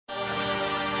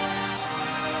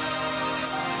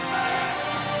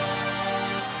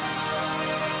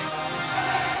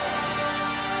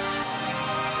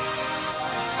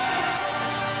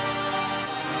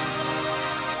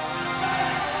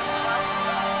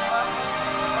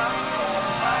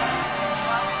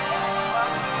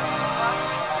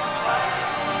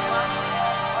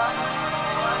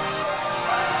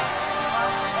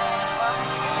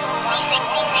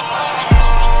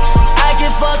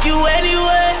fuck you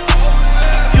anyway.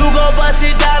 You gon' bust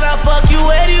it down, I fuck you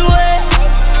anyway.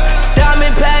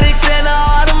 Diamond paddocks and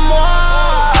all the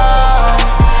Mars.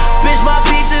 Bitch, my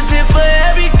pieces here for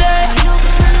everything.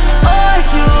 Oh,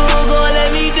 you gon'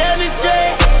 let me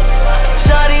demonstrate.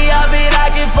 Shawty, I bet I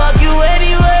can fuck you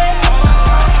anyway.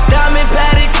 Diamond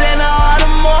paddocks and all the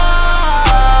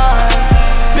Mars.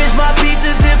 Bitch, my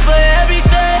pieces here for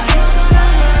everything.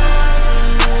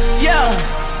 Yeah,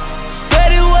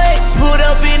 spread it weight, put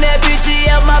up in that bitch,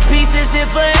 yeah, my pieces here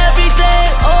for everything.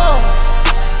 Oh,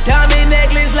 diamond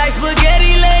necklace like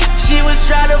spaghetti legs. She was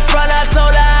trying to front, I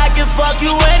told her I can fuck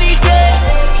you any day.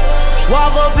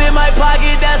 Walk up in my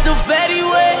pocket, that's the fatty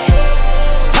way.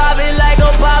 Poppin' like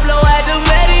a Pablo at the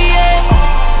Mediae.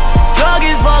 Drug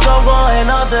as fuck, I'm going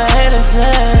off the Hennessy.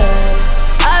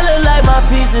 I look like my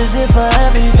pieces here for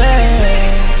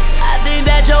everything. I think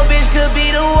that your bitch could be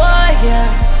the one,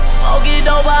 yeah. Smoking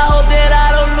dope, I hope that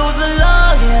I don't lose a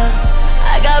lung, yeah.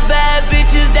 I got bad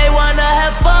bitches, they wanna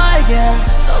have fun, yeah.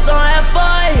 So gon' have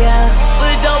fun, yeah.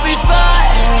 But don't be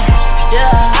frightened,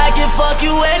 yeah. I can fuck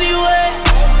you anyway.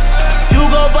 You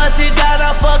gon' bust it down,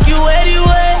 I fuck you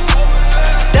anyway.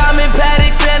 Diamond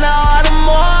paddocks and all the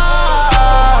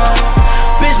Mars.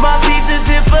 Bitch, my pieces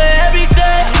here for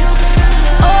everything.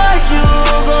 Oh, you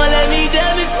gon' let me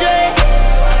demonstrate.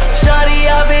 Shawty,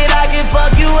 I bet I can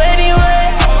fuck you anyway.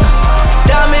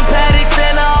 Diamond paddocks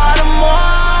and all the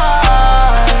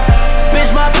Mars.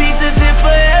 Bitch, my pieces here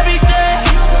for everything.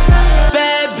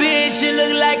 Bad bitch, it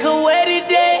look like a wedding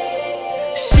day.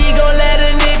 She gon' let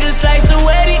a nigga slice the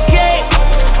wedding cake.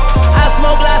 I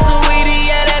smoke lots of weed,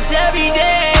 yeah, that's every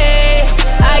day.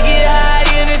 I get high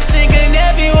in the sink in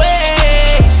every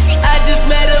way. I just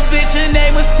met a bitch, her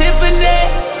name was Tiffany.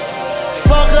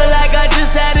 Fuck her like I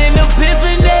just had an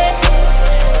epiphany.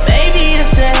 Maybe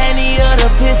it's the Henny or the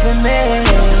Epiphany.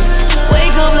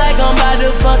 Wake up like I'm about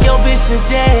to fuck your bitch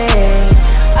today.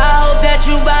 I hope that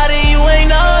you bout it, you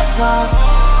ain't all talk.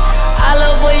 I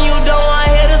love when you don't want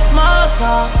to hear the small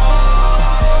talk.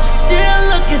 Still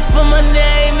looking for my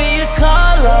name in your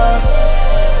call up.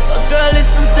 But girl, there's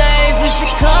some things we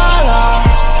should call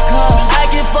off.